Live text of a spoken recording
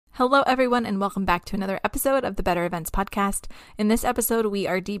Hello, everyone, and welcome back to another episode of the Better Events Podcast. In this episode, we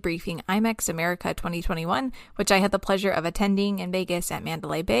are debriefing IMEX America 2021, which I had the pleasure of attending in Vegas at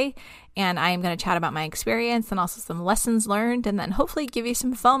Mandalay Bay. And I am going to chat about my experience and also some lessons learned, and then hopefully give you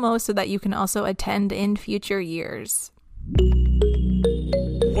some FOMO so that you can also attend in future years.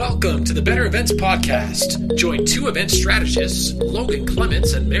 Welcome to the Better Events Podcast. Join two event strategists, Logan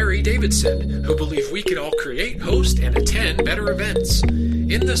Clements and Mary Davidson, who believe we can all create, host, and attend better events.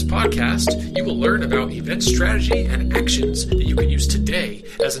 In this podcast, you will learn about event strategy and actions that you can use today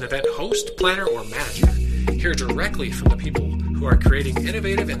as an event host, planner, or manager. Hear directly from the people who are creating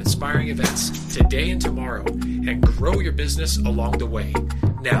innovative and inspiring events today and tomorrow, and grow your business along the way.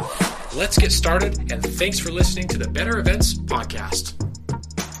 Now, let's get started, and thanks for listening to the Better Events Podcast.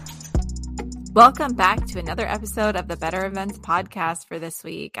 Welcome back to another episode of the Better Events Podcast for this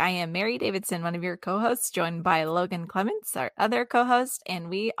week. I am Mary Davidson, one of your co-hosts, joined by Logan Clements, our other co-host, and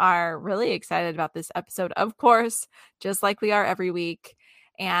we are really excited about this episode, of course, just like we are every week.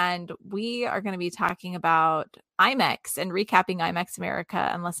 And we are going to be talking about IMEX and recapping IMEX America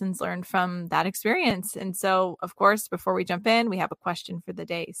and lessons learned from that experience. And so, of course, before we jump in, we have a question for the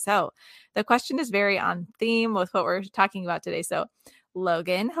day. So the question is very on theme with what we're talking about today. So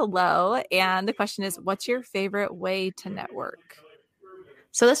Logan, hello. And the question is, what's your favorite way to network?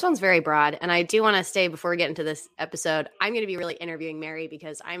 So this one's very broad. And I do want to say before we get into this episode, I'm going to be really interviewing Mary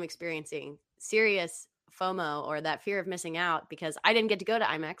because I'm experiencing serious FOMO, or that fear of missing out, because I didn't get to go to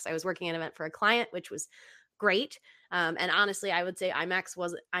IMEX. I was working an event for a client, which was great. And honestly, I would say IMEX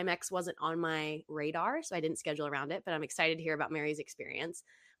wasn't on my radar, so I didn't schedule around it, but I'm excited to hear about Mary's experience.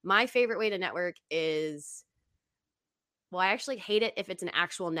 My favorite way to network is, well, I actually hate it if it's an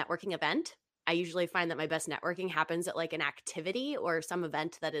actual networking event. I usually find that my best networking happens at like an activity or some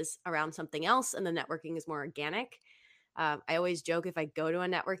event that is around something else, and the networking is more organic. I always joke, if I go to a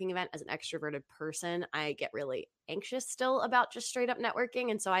networking event as an extroverted person, I get really anxious still about just straight up networking.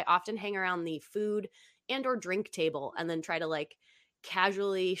 And so I often hang around the food and or drink table and then try to like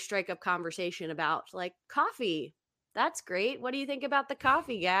casually strike up conversation about like coffee. That's great. What do you think about the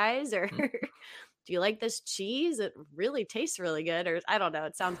coffee, guys? Or do you like this cheese? It really tastes really good. Or I don't know.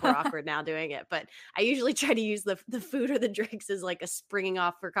 It sounds more awkward now doing it, but I usually try to use the food or the drinks as like a springing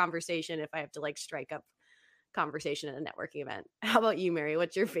off for conversation if I have to like strike up conversation at a networking event. How about you, Mary?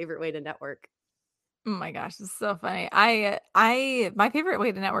 What's your favorite way to network? Oh my gosh, this is so funny. My favorite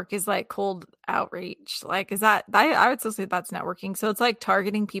way to network is like cold outreach. Like, is that, I would still say that's networking. So it's like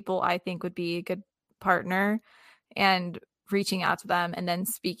targeting people I think would be a good partner and reaching out to them and then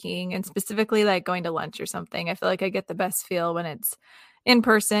speaking, and specifically like going to lunch or something. I feel like I get the best feel when it's in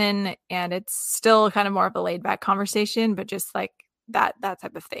person and it's still kind of more of a laid back conversation, but just like that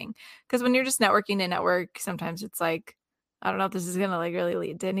type of thing. Because when you're just networking to network, sometimes it's like, I don't know if this is going to like really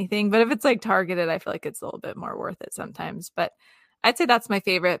lead to anything, but if it's like targeted, I feel like it's a little bit more worth it sometimes. But I'd say that's my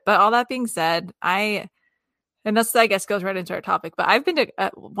favorite. But all that being said, and this, I guess, goes right into our topic, but I've been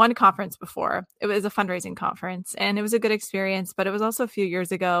to one conference before. It was a fundraising conference and it was a good experience, but it was also a few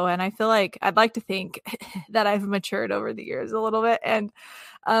years ago. And I feel like I'd like to think that I've matured over the years a little bit. And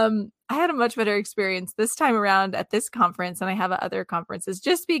I had a much better experience this time around at this conference than I have at other conferences,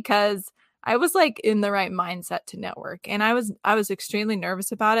 just because I was like in the right mindset to network. And I was extremely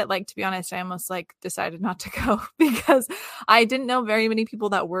nervous about it. Like, to be honest, I almost like decided not to go because I didn't know very many people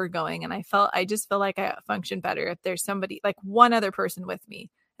that were going. And I just feel like I function better if there's somebody, like one other person with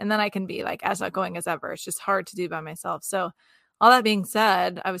me, and then I can be like as outgoing as ever. It's just hard to do by myself. So all that being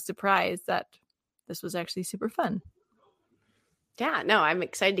said, I was surprised that this was actually super fun. Yeah, no, I'm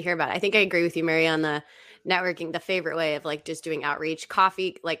excited to hear about it. I think I agree with you, Mary, on the networking, the favorite way of like just doing outreach.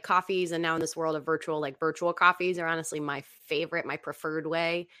 Coffees, and now in this world of virtual coffees are honestly my favorite, my preferred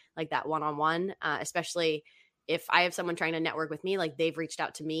way, like that one-on-one, especially if I have someone trying to network with me, like they've reached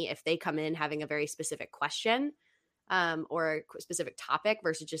out to me, if they come in having a very specific question or a specific topic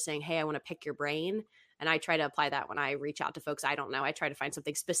versus just saying, hey, I want to pick your brain. And I try to apply that when I reach out to folks I don't know. I try to find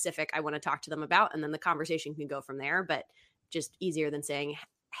something specific I want to talk to them about, and then the conversation can go from there. But just easier than saying,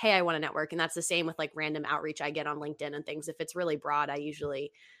 hey, I want to network. And that's the same with like random outreach I get on LinkedIn and things. If it's really broad, I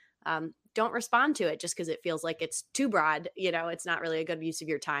usually don't respond to it just because it feels like it's too broad. You know, it's not really a good use of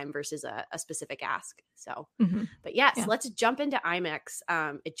your time versus a specific ask. So, But yes, let's jump into IMEX.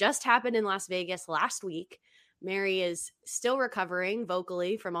 It just happened in Las Vegas last week. Mary is still recovering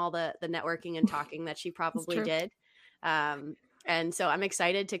vocally from all the networking and talking that she probably did. And so I'm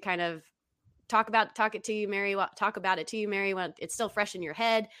excited to kind of talk about it to you, Mary, when it's still fresh in your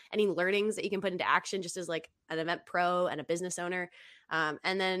head. Any learnings that you can put into action just as like an event pro and a business owner.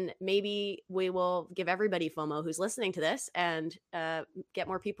 And then maybe we will give everybody FOMO who's listening to this and get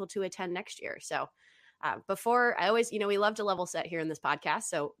more people to attend next year. So before I always, we love to level set here in this podcast.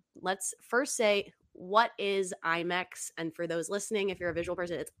 So let's first say, what is IMEX? And for those listening, if you're a visual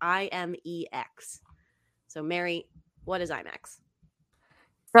person, it's IMEX. So Mary, what is IMEX?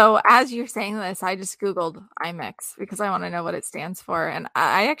 So as you're saying this, I just Googled IMEX because I want to know what it stands for. And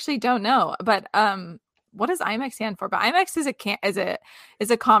I actually don't know, but what does IMEX stand for? But IMEX is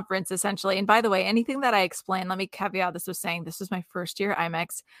a conference essentially. And by the way, anything that I explain, let me caveat this with saying this was my first year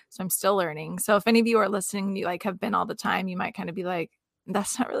IMEX, so I'm still learning. So if any of you are listening, you like have been all the time, you might kind of be like,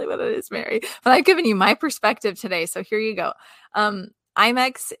 that's not really what it is, Mary. But I've given you my perspective today. So here you go.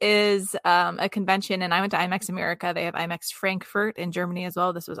 IMEX is a convention, and I went to IMEX America. They have IMEX Frankfurt in Germany as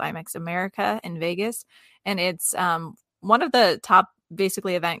well. This was IMEX America in Vegas, and it's one of the top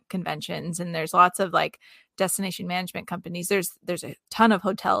basically event conventions. And there's lots of like destination management companies. There's a ton of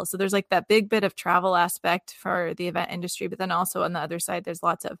hotels, so there's like that big bit of travel aspect for the event industry. But then also on the other side, there's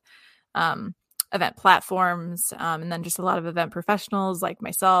lots of event platforms, and then just a lot of event professionals like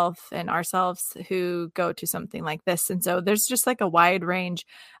myself and ourselves who go to something like this. And so there's just like a wide range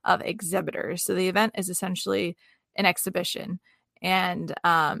of exhibitors. So the event is essentially an exhibition, and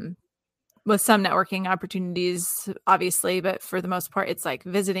with some networking opportunities, obviously, but for the most part, it's like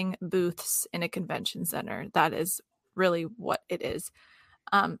visiting booths in a convention center. That is really what it is.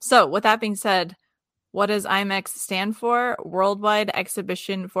 So with that being said, what does IMEX stand for? Worldwide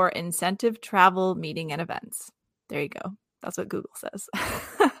Exhibition for Incentive Travel Meeting and Events. There you go. That's what Google says.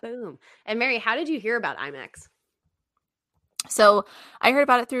 Boom. And Mary, how did you hear about IMEX? So I heard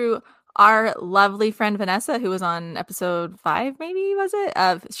about it through our lovely friend Vanessa, who was on episode 5, maybe was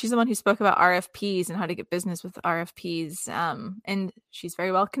it? She's the one who spoke about RFPs and how to get business with RFPs. And she's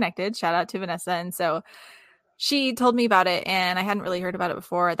very well connected. Shout out to Vanessa. And so she told me about it, and I hadn't really heard about it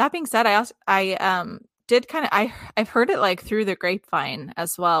before. That being said, I've heard it like through the grapevine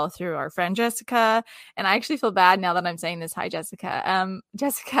as well through our friend Jessica. And I actually feel bad now that I'm saying this. Hi, Jessica.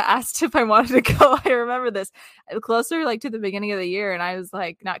 Jessica asked if I wanted to go. I remember this closer like to the beginning of the year, and I was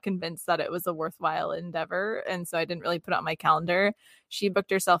like not convinced that it was a worthwhile endeavor. And so I didn't really put it on my calendar. She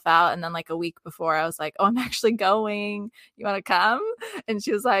booked herself out, and then like a week before I was like, oh, I'm actually going. You want to come? And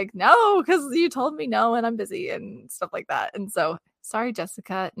she was like, no, because you told me no and I'm busy and stuff like that. And so sorry,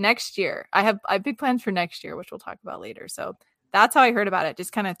 Jessica. Next year, I have big plans for next year, which we'll talk about later. So that's how I heard about it,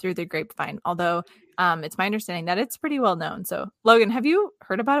 just kind of through the grapevine. Although it's my understanding that it's pretty well known. So Logan, have you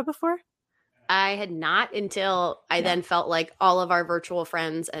heard about it before? I had not until I then felt like all of our virtual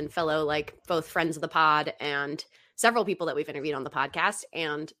friends and fellow, like both friends of the pod and several people that we've interviewed on the podcast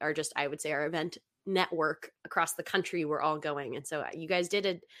and are just, I would say, our event network across the country were all going. And so you guys did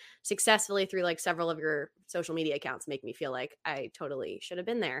it successfully through like several of your social media accounts, make me feel like I totally should have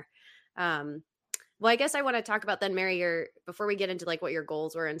been there. Well, I guess I want to talk about then, Mary, before we get into like what your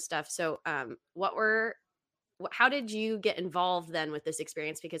goals were and stuff. So how did you get involved then with this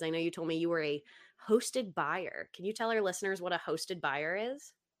experience? Because I know you told me you were a hosted buyer. Can you tell our listeners what a hosted buyer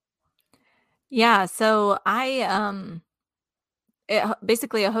is? Yeah. So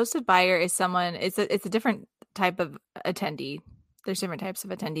basically a hosted buyer is someone, it's a different type of attendee. There's different types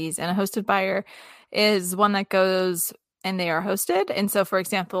of attendees, and a hosted buyer is one that goes and they are hosted. And so, for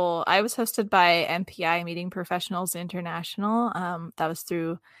example, I was hosted by MPI, Meeting Professionals International. That was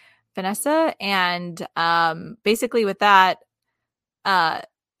through Vanessa. And basically with that,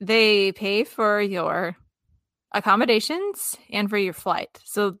 they pay for your accommodations and for your flight.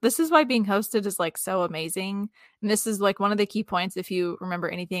 So this is why being hosted is like so amazing. And this is like one of the key points, if you remember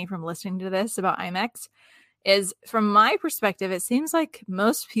anything from listening to this about IMEX, is from my perspective, it seems like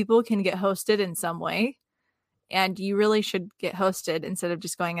most people can get hosted in some way. And you really should get hosted instead of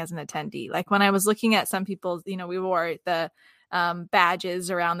just going as an attendee. Like when I was looking at some people's, we wore the badges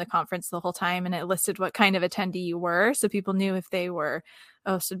around the conference the whole time, and it listed what kind of attendee you were. So people knew if they were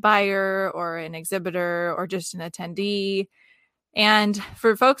a hosted buyer or an exhibitor or just an attendee. And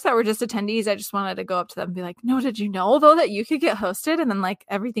for folks that were just attendees, I just wanted to go up to them and be like, no, did you know though that you could get hosted and then like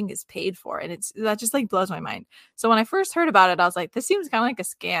everything is paid for? And that just like blows my mind. So when I first heard about it, I was like, this seems kind of like a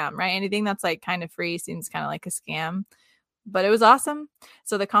scam, right? Anything that's like kind of free seems kind of like a scam, but it was awesome.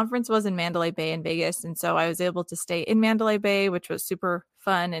 So the conference was in Mandalay Bay in Vegas. And so I was able to stay in Mandalay Bay, which was super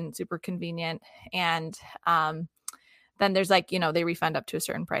fun and super convenient. And then there's like, they refund up to a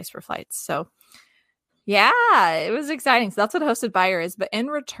certain price for flights. So yeah, it was exciting. So that's what a hosted buyer is. But in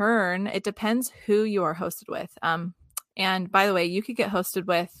return, it depends who you are hosted with. And by the way, you could get hosted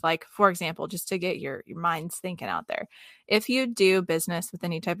with, like, for example, just to get your minds thinking out there. If you do business with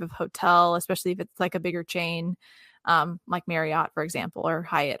any type of hotel, especially if it's like a bigger chain, like Marriott, for example, or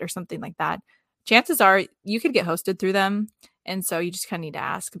Hyatt or something like that, chances are you could get hosted through them. And so you just kind of need to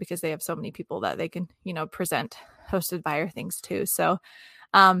ask because they have so many people that they can, present hosted buyer things to. So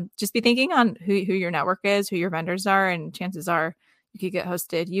just be thinking on who your network is, who your vendors are, and chances are you could get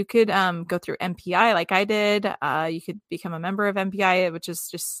hosted. You could go through MPI like I did. You could become a member of MPI, which is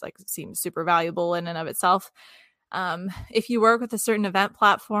just like seems super valuable in and of itself. If you work with a certain event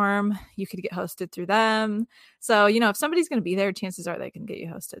platform, you could get hosted through them. So, if somebody's going to be there, chances are they can get you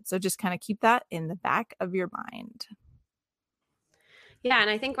hosted. So just kind of keep that in the back of your mind. Yeah.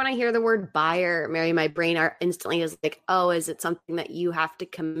 And I think when I hear the word buyer, Mary, my brain instantly is like, oh, is it something that you have to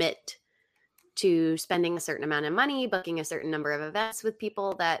commit to spending a certain amount of money, booking a certain number of events with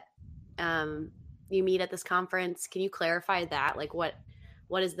people that you meet at this conference? Can you clarify that? Like what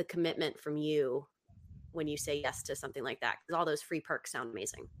is the commitment from you when you say yes to something like that? Because all those free perks sound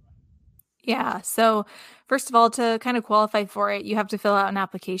amazing. Yeah. So first of all, to kind of qualify for it, you have to fill out an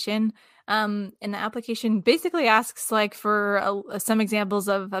application. And the application basically asks like for some examples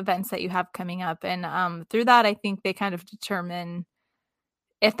of events that you have coming up. And through that, I think they kind of determine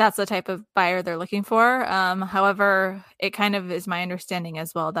if that's the type of buyer they're looking for. However, it kind of is my understanding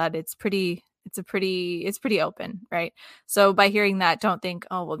as well that it's pretty open, right? So by hearing that, don't think,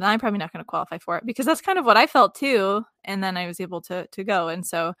 oh, well, then I'm probably not going to qualify for it, because that's kind of what I felt too. And then I was able to go. And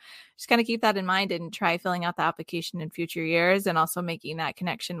so just kind of keep that in mind and try filling out the application in future years, and also making that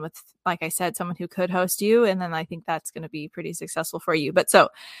connection with, like I said, someone who could host you. And then I think that's going to be pretty successful for you. But so,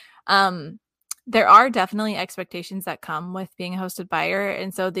 there are definitely expectations that come with being a hosted buyer.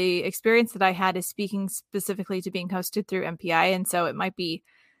 And so the experience that I had is speaking specifically to being hosted through MPI. And so it might be,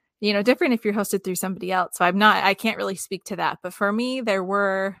 different if you're hosted through somebody else. So I can't really speak to that. But for me, there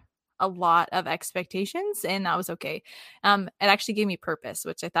were a lot of expectations, and that was okay. It actually gave me purpose,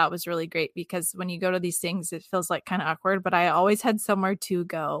 which I thought was really great, because when you go to these things, it feels like kind of awkward, but I always had somewhere to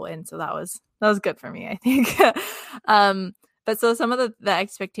go. And so that was good for me, I think. But so some of the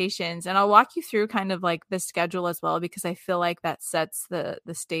expectations, and I'll walk you through kind of like the schedule as well, because I feel like that sets the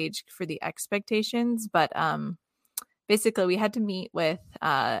stage for the expectations. But basically we had to meet with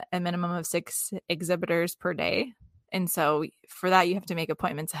a minimum of 6 exhibitors per day. And so for that, you have to make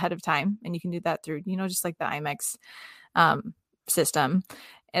appointments ahead of time, and you can do that through, just like the IMEX system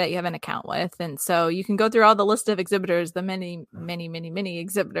that you have an account with. And so you can go through all the list of exhibitors, the many, many, many, many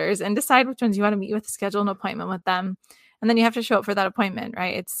exhibitors, and decide which ones you want to meet with, schedule an appointment with them. And then you have to show up for that appointment,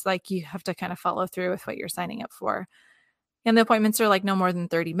 right? It's like you have to kind of follow through with what you're signing up for. And the appointments are like no more than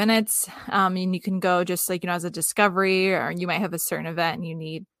 30 minutes. And you can go just like, as a discovery, or you might have a certain event and you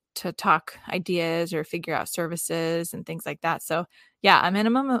need to talk ideas or figure out services and things like that. So yeah, a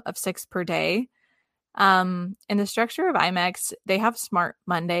minimum of 6 per day. In the structure of IMEX, they have Smart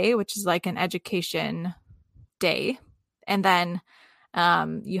Monday, which is like an education day. And then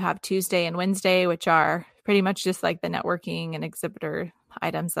you have Tuesday and Wednesday, which are pretty much just like the networking and exhibitor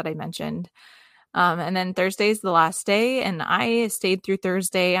items that I mentioned. And then Thursday is the last day, and I stayed through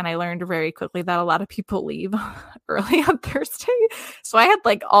Thursday, and I learned very quickly that a lot of people leave early on Thursday. So I had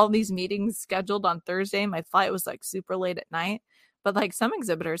like all these meetings scheduled on Thursday. My flight was like super late at night, but like some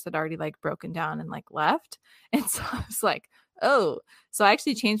exhibitors had already like broken down and like left. And so I was like, oh, so I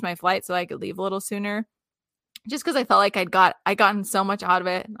actually changed my flight so I could leave a little sooner, just because I felt like I gotten so much out of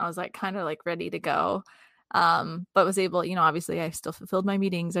it. And I was like kind of like ready to go. But was able, obviously I still fulfilled my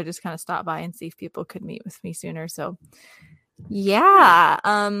meetings. I just kind of stopped by and see if people could meet with me sooner. So yeah.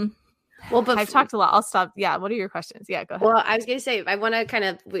 Well, but I've talked a lot. I'll stop. Yeah. What are your questions? Yeah, go ahead. Well, I was going to say, I want to kind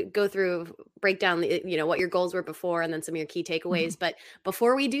of break down, what your goals were before and then some of your key takeaways. Mm-hmm. But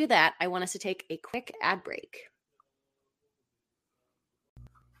before we do that, I want us to take a quick ad break.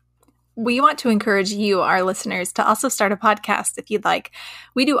 We want to encourage you, our listeners, to also start a podcast if you'd like.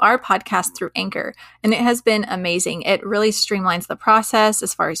 We do our podcast through Anchor, and it has been amazing. It really streamlines the process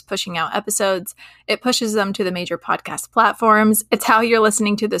as far as pushing out episodes. It pushes them to the major podcast platforms. It's how you're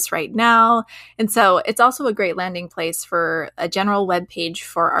listening to this right now. And so it's also a great landing place for a general web page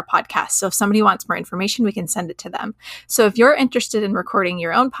for our podcast. So if somebody wants more information, we can send it to them. So if you're interested in recording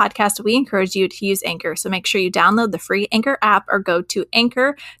your own podcast, we encourage you to use Anchor. So make sure you download the free Anchor app or go to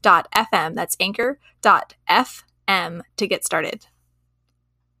anchor.fm. That's anchor.fm to get started.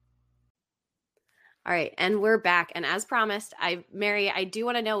 All right. And we're back. And as promised, Mary, I do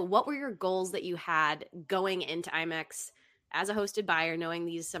want to know, what were your goals that you had going into IMEX as a hosted buyer,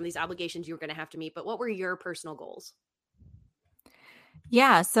 knowing some of these obligations you were going to have to meet, but what were your personal goals?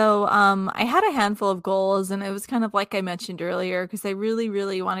 Yeah. So I had a handful of goals, and it was kind of like I mentioned earlier, because I really,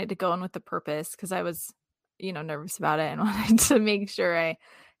 really wanted to go in with a purpose, because I was, nervous about it and wanted to make sure I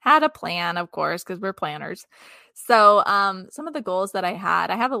had a plan, of course, because we're planners. So some of the goals that I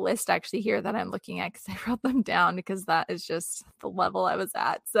have a list actually here that I'm looking at because I wrote them down because that is just the level I was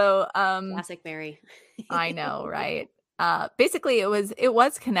at. So Classic Mary. I know, right? Basically it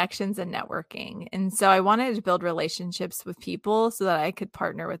was connections and networking. And so I wanted to build relationships with people so that I could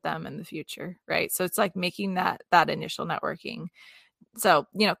partner with them in the future, right? So it's like making that initial networking. So,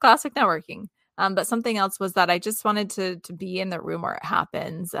 classic networking. But something else was that I just wanted to be in the room where it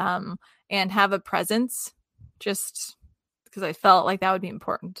happens, and have a presence, just because I felt like that would be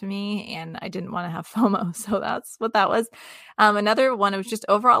important to me and I didn't want to have FOMO. So that's what that was. Another one was just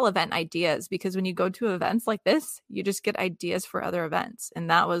overall event ideas, because when you go to events like this, you just get ideas for other events. And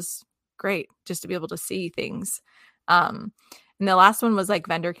that was great just to be able to see things. Um, and the last one was like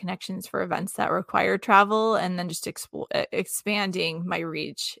vendor connections for events that require travel, and then just expanding my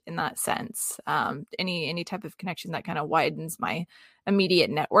reach in that sense. Any type of connection that kind of widens my immediate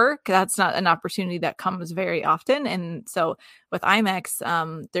network. That's not an opportunity that comes very often. And so with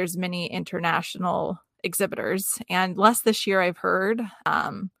IMEX, there's many international exhibitors, and less this year I've heard,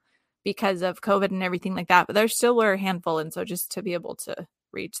 because of COVID and everything like that. But there still were a handful, and so just to be able to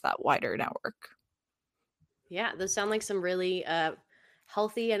reach that wider network. Yeah, those sound like some really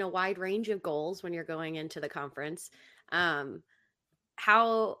healthy and a wide range of goals when you're going into the conference. Um,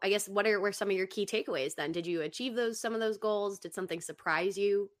 how, I guess, were some of your key takeaways then? Did you achieve some of those goals? Did something surprise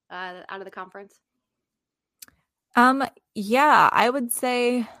you out of the conference? Yeah, I would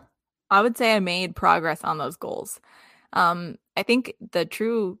say I made progress on those goals. I think the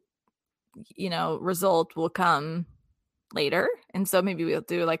true, result will come later. And so maybe we'll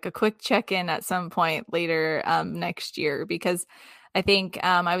do like a quick check-in at some point later next year, because I think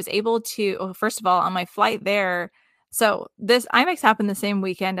I was able to, well, first of all, on my flight there, so this IMEX happened the same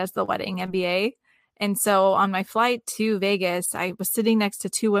weekend as the wedding MBA. And so on my flight to Vegas, I was sitting next to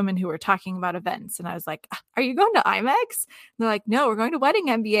two women who were talking about events. And I was like, "Are you going to IMEX?" And they're like, "No, we're going to wedding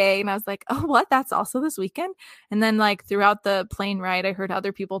MBA." And I was like, "Oh, what? That's also this weekend?" And then like throughout the plane ride, I heard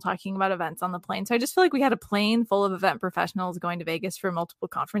other people talking about events on the plane. So I just feel like we had a plane full of event professionals going to Vegas for multiple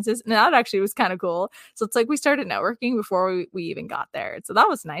conferences. And that actually was kind of cool. So it's like we started networking before we even got there. So that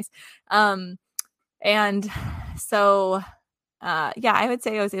was nice. And so, yeah, I would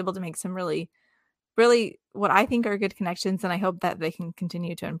say I was able to make some really really what I think are good connections, and I hope that they can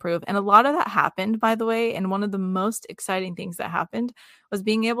continue to improve. And a lot of that happened, by the way, and one of the most exciting things that happened was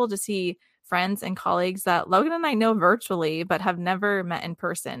being able to see friends and colleagues that Logan and I know virtually but have never met in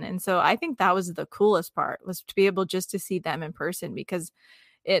person. And so I think that was the coolest part, was to be able just to see them in person, because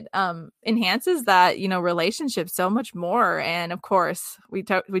it enhances that, relationship so much more. And of course we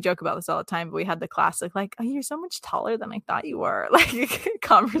joke about this all the time, but we had the classic like, "Oh, you're so much taller than I thought you were," like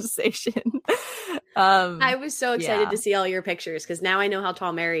conversation. I was so excited Yeah. to see all your pictures because now I know how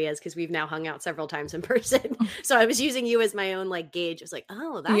tall Mary is because we've now hung out several times in person. So I was using you as my own like gauge. I was like,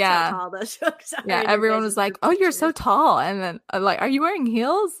 oh, that's how Yeah. tall those folks are. Yeah, In your everyone guys' was like, group "Oh, you're so pictures. tall." And then like, "Are you wearing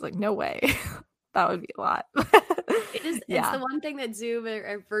heels?" Like, no way. That would be a lot. It's Yeah. the one thing that Zoom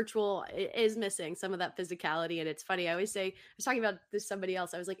or virtual is missing, some of that physicality. And it's funny. I always say, I was talking about this somebody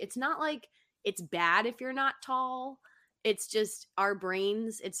else. I was like, it's not like it's bad if you're not tall. It's just our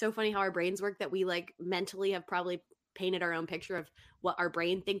brains. It's so funny how our brains work that we like mentally have probably painted our own picture of what our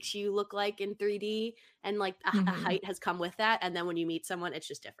brain thinks you look like in 3D. And like a Mhm. height has come with that. And then when you meet someone, it's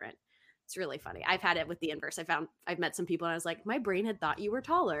just different. It's really funny. I've had it with the inverse. I've met some people and I was like, my brain had thought you were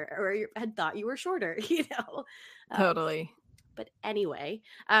taller or had thought you were shorter, you know? Um, Totally. but anyway,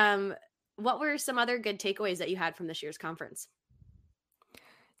 what were some other good takeaways that you had from this year's conference?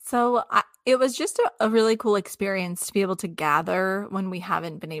 So it was just a really cool experience to be able to gather when we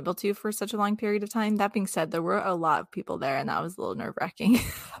haven't been able to for such a long period of time. That being said, there were a lot of people there, and that was a little nerve wracking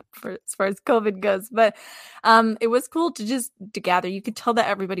for as far as COVID goes. But it was cool to gather. You could tell that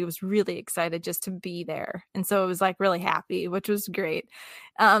everybody was really excited just to be there, and so it was like really happy, which was great.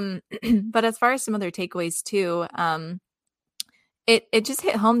 But as far as some other takeaways too, it just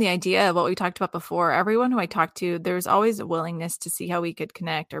hit home the idea of what we talked about before. Everyone who I talked to, there's always a willingness to see how we could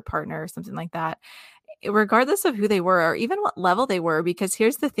connect or partner or something like that, regardless of who they were or even what level they were. Because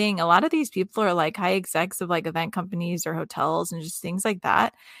here's the thing, a lot of these people are like high execs of like event companies or hotels and just things like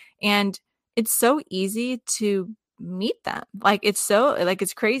that. And it's so easy to meet them. Like it's so like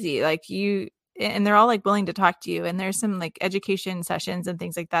it's crazy. Like you and they're all like willing to talk to you. And there's some like education sessions and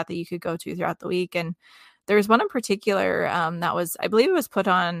things like that that you could go to throughout the week. And there was one in particular that was, I believe it was put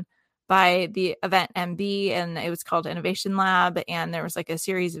on by the event MB, and it was called Innovation Lab. And there was like a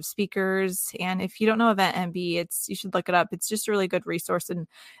series of speakers. And if you don't know event MB, you should look it up. It's just a really good resource and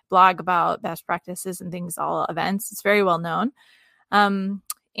blog about best practices and things, all events. It's very well known.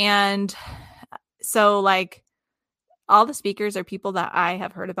 And so like all the speakers are people that I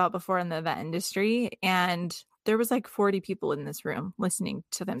have heard about before in the event industry. And there was like 40 people in this room listening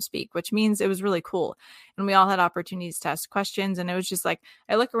to them speak, which means it was really cool. And we all had opportunities to ask questions. And it was just like,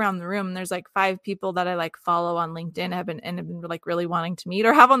 I look around the room and there's like 5 people that I like follow on LinkedIn have been like really wanting to meet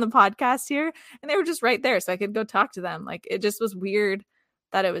or have on the podcast here. And they were just right there. So I could go talk to them. Like it just was weird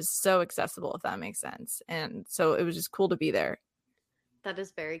that it was so accessible, if that makes sense. And so it was just cool to be there. That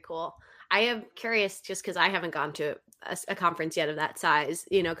is very cool. I am curious just because I haven't gone to a conference yet of that size,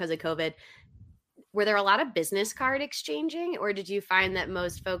 because of COVID. Were there a lot of business card exchanging, or did you find that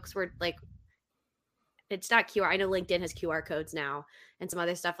most folks were like, it's not QR? I know LinkedIn has QR codes now and some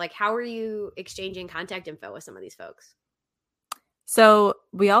other stuff. Like, how are you exchanging contact info with some of these folks? So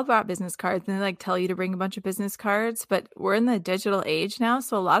we all brought business cards and they like tell you to bring a bunch of business cards, but we're in the digital age now.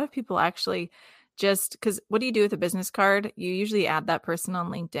 So a lot of people actually just because what do you do with a business card? You usually add that person on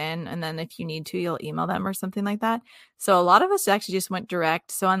LinkedIn. And then if you need to, you'll email them or something like that. So a lot of us actually just went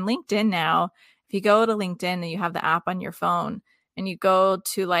direct. So on LinkedIn now, if you go to LinkedIn and you have the app on your phone and you go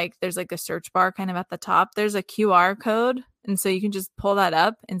to like, there's like a search bar kind of at the top, there's a QR code. And so you can just pull that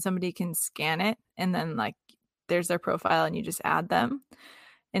up and somebody can scan it. And then like, there's their profile and you just add them.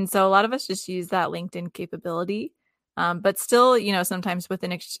 And so a lot of us just use that LinkedIn capability. But still, sometimes with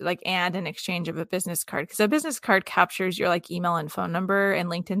an exchange of a business card, because a business card captures your like email and phone number and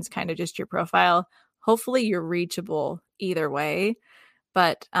LinkedIn's kind of just your profile. Hopefully you're reachable either way.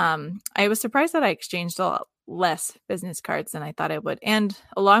 But I was surprised that I exchanged a lot less business cards than I thought I would. And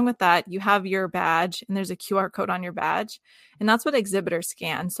along with that, you have your badge and there's a QR code on your badge. And that's what exhibitors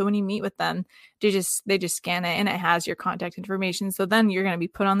scan. So when you meet with them, they just scan it and it has your contact information. So then you're going to be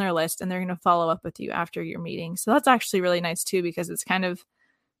put on their list and they're going to follow up with you after your meeting. So that's actually really nice too, because it's kind of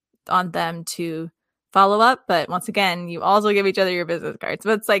on them to follow up. But once again, you also give each other your business cards.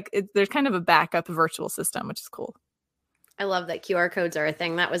 But it's like, there's kind of a backup virtual system, which is cool. I love that QR codes are a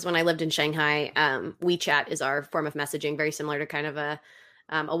thing. That was when I lived in Shanghai. WeChat is our form of messaging, very similar to kind of a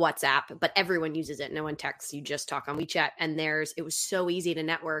WhatsApp, but everyone uses it. No one texts. You just talk on WeChat. And it was so easy to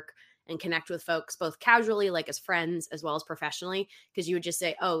network and connect with folks, both casually, like as friends, as well as professionally, because you would just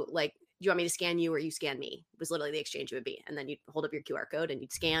say, oh, like, do you want me to scan you or you scan me? It was literally the exchange it would be. And then you'd hold up your QR code and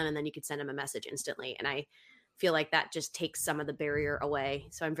you'd scan, and then you could send them a message instantly. And I feel like that just takes some of the barrier away.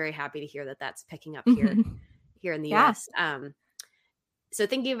 So I'm very happy to hear that that's picking up here in the US. So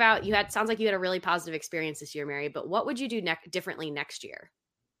thinking about, sounds like you had a really positive experience this year, Mary, but what would you do differently next year?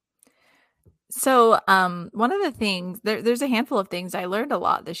 So one of the things, there's a handful of things I learned a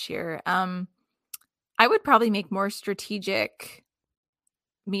lot this year. I would probably make more strategic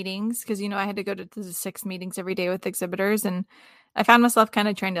meetings because, I had to go to the 6 meetings every day with exhibitors, and I found myself kind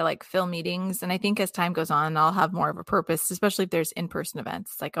of trying to like fill meetings. And I think as time goes on, I'll have more of a purpose, especially if there's in-person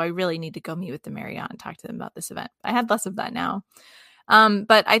events. Like, oh, I really need to go meet with the Marriott and talk to them about this event. I had less of that now.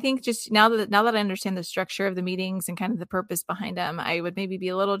 But I think just now that I understand the structure of the meetings and kind of the purpose behind them, I would maybe be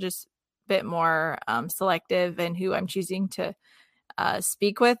a little just bit more selective in who I'm choosing to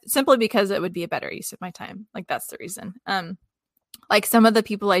speak with, simply because it would be a better use of my time. Like, that's the reason. Like some of the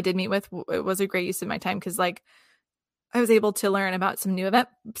people I did meet with, it was a great use of my time because like I was able to learn about some new event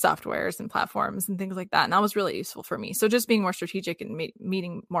softwares and platforms and things like that. And that was really useful for me. So just being more strategic and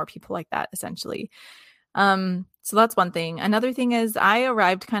meeting more people like that, essentially. So that's one thing. Another thing is I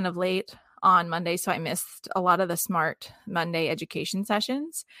arrived kind of late on Monday, so I missed a lot of the Smart Monday education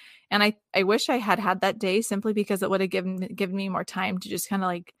sessions. And I wish I had that day, simply because it would have given me more time to just kind of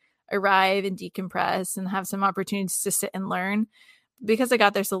like arrive and decompress and have some opportunities to sit and learn. Because I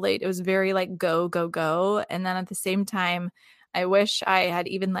got there so late, it was very like go, go, go. And then at the same time, I wish I had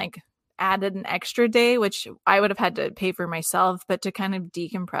even like added an extra day, which I would have had to pay for myself, but to kind of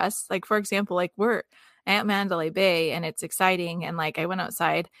decompress. Like, for example, like we're at Mandalay Bay and it's exciting. And like I went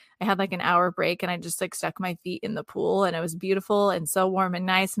outside, I had like an hour break and I just like stuck my feet in the pool and it was beautiful and so warm and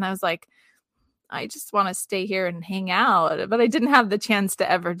nice. And I was like, I just want to stay here and hang out. But I didn't have the chance to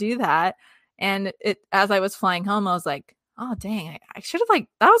ever do that. And as I was flying home, I was like, oh, dang, I should have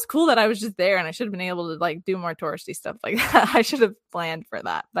that was cool that I was just there and I should have been able to like do more touristy stuff like that. I should have planned for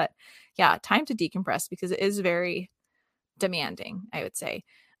that. But yeah, time to decompress because it is very demanding, I would say.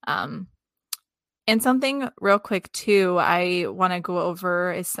 And something real quick too, I want to go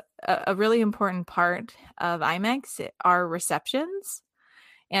over is a really important part of IMEX are receptions.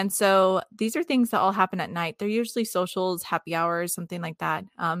 And so these are things that all happen at night. They're usually socials, happy hours, something like that.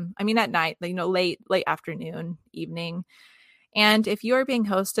 At night, late afternoon, evening. And if you are being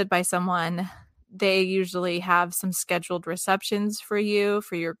hosted by someone, they usually have some scheduled receptions for you,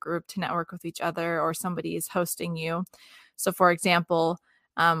 for your group to network with each other, or somebody is hosting you. So for example,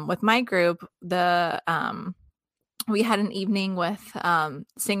 with my group, we had an evening with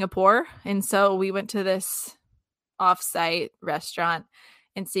Singapore. And so we went to this offsite restaurant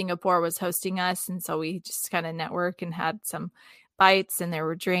in Singapore was hosting us. And so we just kind of network and had some bites and there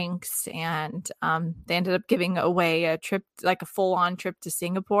were drinks. And they ended up giving away a trip, like a full on trip to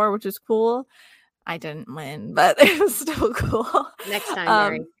Singapore, which was cool. I didn't win, but it was still cool. Next time,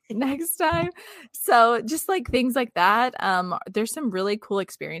 Mary. Next time. So just like things like that. There's some really cool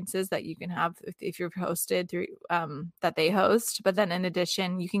experiences that you can have if you're hosted through that they host. But then in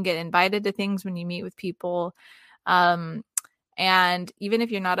addition, you can get invited to things when you meet with people. And even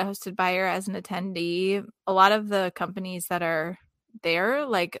if you're not a hosted buyer as an attendee, a lot of the companies that are there,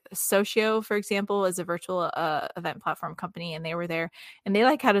 like Socio, for example, is a virtual event platform company, and they were there, and they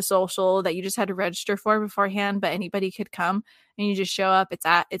like had a social that you just had to register for beforehand, but anybody could come and you just show up.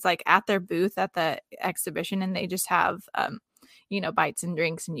 It's like at their booth at the exhibition, and they just have bites and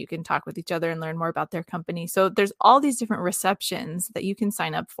drinks, and you can talk with each other and learn more about their company. So there's all these different receptions that you can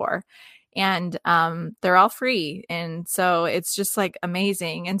sign up for, and they're all free, and so it's just like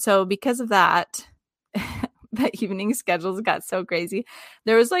amazing. And so because of that the evening schedules got so crazy.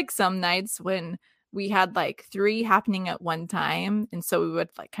 There was like some nights when we had like 3 happening at one time. And so we would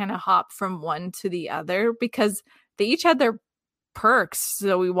like kind of hop from one to the other because they each had their perks.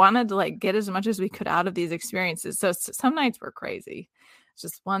 So we wanted to like get as much as we could out of these experiences. So some nights were crazy. It's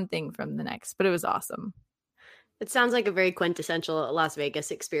just one thing from the next, but it was awesome. It sounds like a very quintessential Las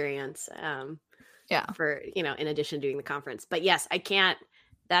Vegas experience. Yeah. For, in addition to doing the conference. But yes,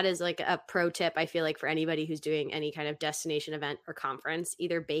 that is like a pro tip, I feel like, for anybody who's doing any kind of destination event or conference,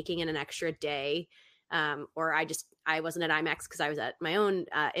 either baking in an extra day, or I wasn't at IMEX because I was at my own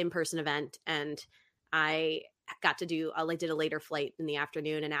in-person event, and I got to did a later flight in the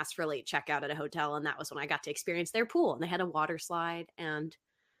afternoon and asked for a late checkout at a hotel. And that was when I got to experience their pool, and they had a water slide and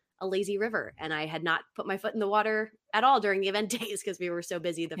a lazy river. And I had not put my foot in the water at all during the event days because we were so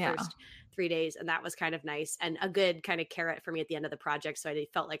busy the first 3 days. And that was kind of nice and a good kind of carrot for me at the end of the project. So I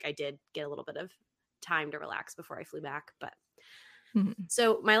felt like I did get a little bit of time to relax before I flew back. But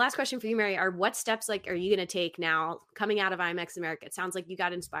So my last question for you, Mary, are what steps are you going to take now coming out of IMEX America? It sounds like you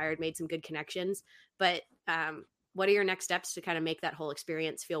got inspired, made some good connections, but what are your next steps to kind of make that whole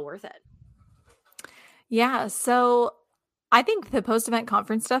experience feel worth it? Yeah. So I think the post-event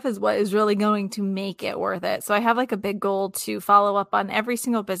conference stuff is what is really going to make it worth it. So I have like a big goal to follow up on every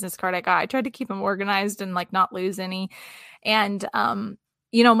single business card I got. I tried to keep them organized and like not lose any. And,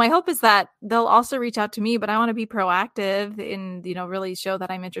 my hope is that they'll also reach out to me, but I want to be proactive and, really show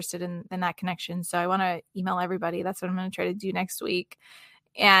that I'm interested in that connection. So I want to email everybody. That's what I'm going to try to do next week.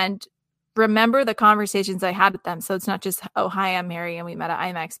 And remember the conversations I had with them. So it's not just, oh, hi, I'm Mary and we met at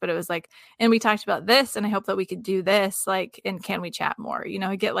IMEX, but it was like, and we talked about this and I hope that we could do this, like, and can we chat more?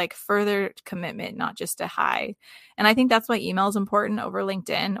 Get like further commitment, not just a hi. And I think that's why email is important over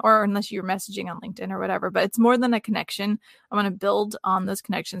LinkedIn, or unless you're messaging on LinkedIn or whatever, but it's more than a connection. I want to build on those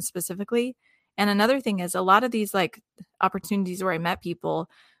connections specifically. And another thing is a lot of these like opportunities where I met people,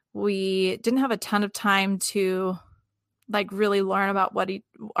 we didn't have a ton of time to like really learn about what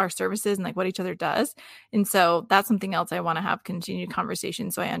our services and like what each other does. And so that's something else I want to have continued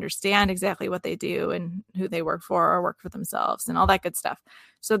conversation. So I understand exactly what they do and who they work for or work for themselves and all that good stuff.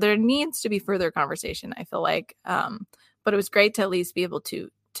 So there needs to be further conversation, I feel like. But it was great to at least be able to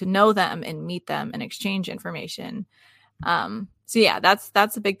know them and meet them and exchange information. So yeah,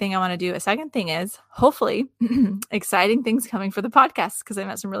 that's a big thing I want to do. A second thing is hopefully exciting things coming for the podcast because I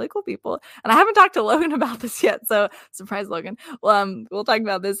met some really cool people and I haven't talked to Logan about this yet. So surprise, Logan. Well, we'll talk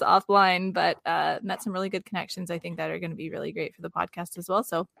about this offline, but met some really good connections I think that are going to be really great for the podcast as well.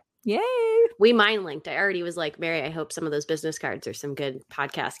 So yay. We mind linked. I already was like, Mary, I hope some of those business cards are some good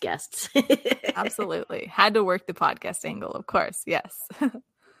podcast guests. Absolutely. Had to work the podcast angle, of course. Yes.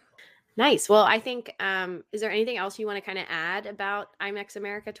 Nice. Well, I think, is there anything else you want to kind of add about IMEX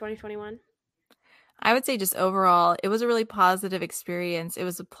America 2021? I would say just overall, it was a really positive experience. It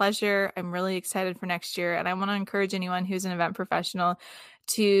was a pleasure. I'm really excited for next year. And I want to encourage anyone who's an event professional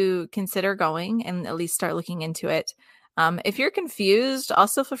to consider going and at least start looking into it. If you're confused,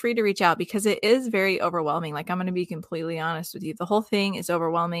 also feel free to reach out because it is very overwhelming. Like I'm going to be completely honest with you. The whole thing is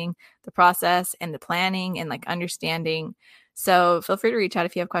overwhelming, the process and the planning and like understanding. So feel free to reach out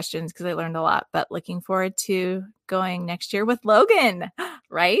if you have questions because I learned a lot, but looking forward to going next year with Logan,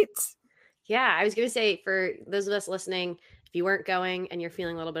 right? Yeah, I was going to say for those of us listening, if you weren't going and you're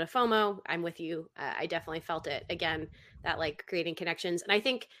feeling a little bit of FOMO, I'm with you. I definitely felt it again, that like creating connections. And I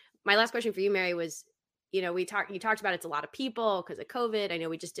think my last question for you, Mary, was, you talked about it's a lot of people because of COVID. I know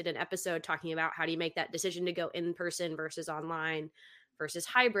we just did an episode talking about how do you make that decision to go in person versus online versus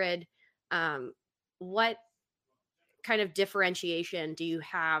hybrid. What kind of differentiation do you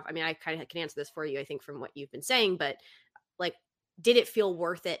have? I mean, I kind of can answer this for you, I think, from what you've been saying, but like, did it feel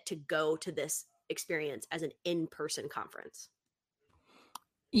worth it to go to this experience as an in-person conference?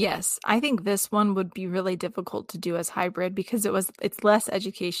 Yes, I think this one would be really difficult to do as hybrid because it's less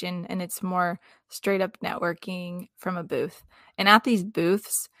education and it's more straight up networking from a booth. And at these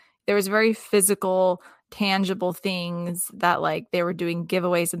booths, there was very physical, tangible things that like they were doing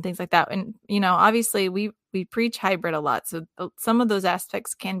giveaways and things like that. And obviously we preach hybrid a lot, so some of those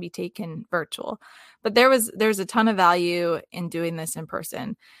aspects can be taken virtual. But there's a ton of value in doing this in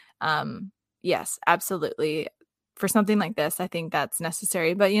person. Yes, absolutely, for something like this, I think that's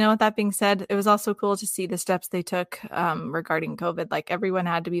necessary. But with that being said, it was also cool to see the steps they took regarding COVID. Like everyone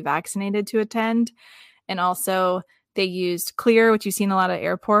had to be vaccinated to attend. And also they used Clear, which you see in a lot of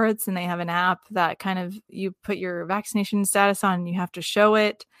airports, and they have an app that kind of you put your vaccination status on and you have to show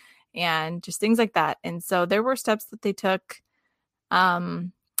it and just things like that. And so there were steps that they took.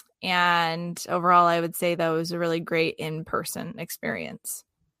 And overall, I would say that was a really great in-person experience.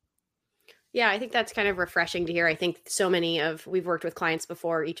 Yeah, I think that's kind of refreshing to hear. I think we've worked with clients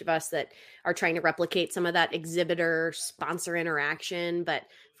before, each of us, that are trying to replicate some of that exhibitor sponsor interaction. But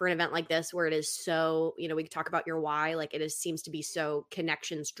for an event like this, where it is so, we talk about your why, like seems to be so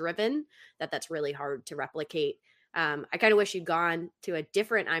connections driven that's really hard to replicate. I kind of wish you'd gone to a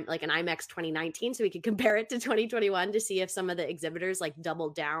different, like an IMEX 2019, so we could compare it to 2021 to see if some of the exhibitors like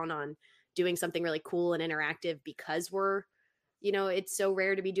doubled down on doing something really cool and interactive, because it's so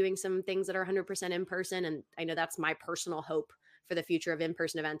rare to be doing some things that are 100% in person. And I know that's my personal hope for the future of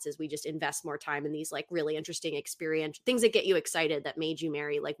in-person events, is we just invest more time in these like really interesting experience things that get you excited, that made you,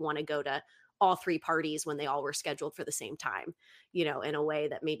 Mary, like want to go to all three parties when they all were scheduled for the same time, in a way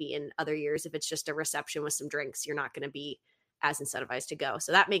that maybe in other years, if it's just a reception with some drinks, you're not going to be as incentivized to go.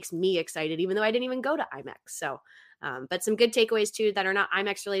 So that makes me excited, even though I didn't even go to IMEX. So, but some good takeaways too that are not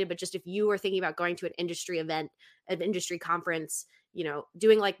IMEX related, but just if you are thinking about going to an industry event, an industry conference,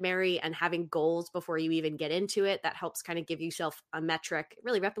 doing like Mary and having goals before you even get into it, that helps kind of give yourself a metric. It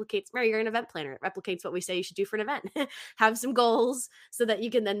really replicates, Mary, you're an event planner. It replicates what we say you should do for an event. Have some goals so that you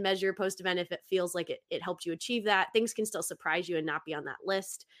can then measure post-event if it feels like it helped you achieve that. Things can still surprise you and not be on that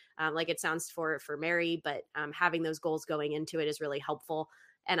list, like it sounds for Mary, but having those goals going into it is really helpful.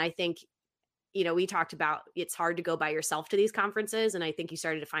 And I think we talked about it's hard to go by yourself to these conferences. And I think you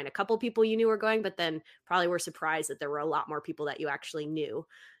started to find a couple people you knew were going, but then probably were surprised that there were a lot more people that you actually knew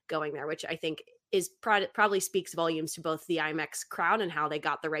going there, which I think is probably speaks volumes to both the IMEX crowd and how they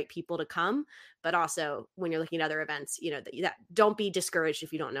got the right people to come. But also when you're looking at other events, that don't be discouraged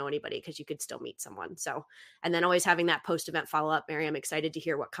if you don't know anybody, because you could still meet someone. So, and then always having that post-event follow-up, Mary, I'm excited to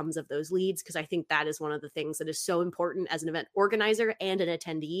hear what comes of those leads, because I think that is one of the things that is so important as an event organizer and an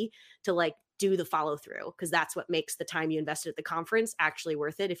attendee, to like do the follow through, because that's what makes the time you invested at the conference actually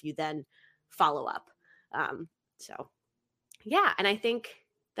worth it if you then follow up. So yeah. And I think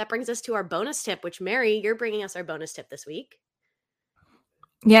that brings us to our bonus tip, which, Mary, you're bringing us our bonus tip this week.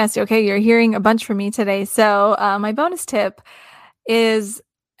 Yes. Okay. You're hearing a bunch from me today. So my bonus tip is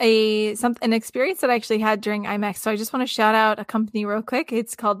an experience that I actually had during IMEX. So I just want to shout out a company real quick.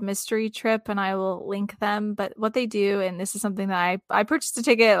 It's called Mystery Trip, and I will link them. But what they do, and this is something that I purchased a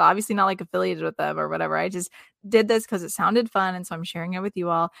ticket, obviously not like affiliated with them or whatever. I just did this because it sounded fun, and so I'm sharing it with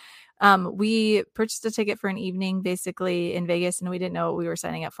you all. We purchased a ticket for an evening basically in Vegas, and we didn't know what we were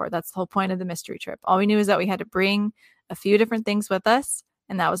signing up for. That's the whole point of the Mystery Trip. All we knew is that we had to bring a few different things with us,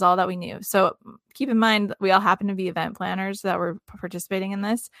 and that was all that we knew. So keep in mind, we all happen to be event planners that were participating in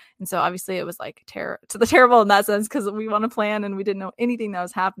this. And so obviously it was like terrible in that sense, because we want to plan and we didn't know anything that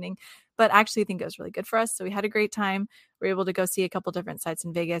was happening. But actually I think it was really good for us. So we had a great time. We were able to go see a couple different sites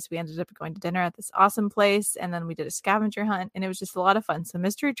in Vegas. We ended up going to dinner at this awesome place. And then we did a scavenger hunt, and it was just a lot of fun. So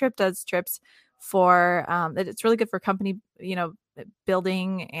Mystery Trip does trips for, it's really good for company,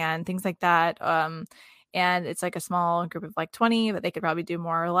 building and things like that. And it's like a small group of like 20, but they could probably do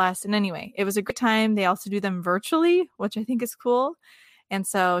more or less. And anyway, it was a good time. They also do them virtually, which I think is cool. And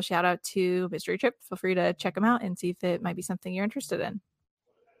so shout out to Mystery Trip. Feel free to check them out and see if it might be something you're interested in.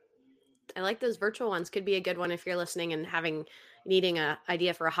 I like those virtual ones. Could be a good one if you're listening and needing an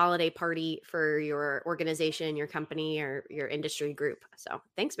idea for a holiday party for your organization, your company, or your industry group. So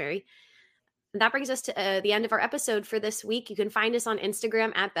thanks, Mary. That brings us to the end of our episode for this week. You can find us on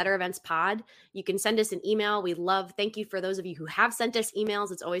Instagram at Better Events Pod. You can send us an email. Thank you for those of you who have sent us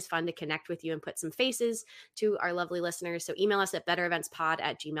emails. It's always fun to connect with you and put some faces to our lovely listeners. So email us at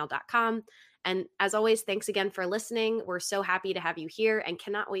bettereventspod@gmail.com. And as always, thanks again for listening. We're so happy to have you here and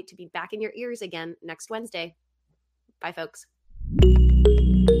cannot wait to be back in your ears again next Wednesday. Bye, folks.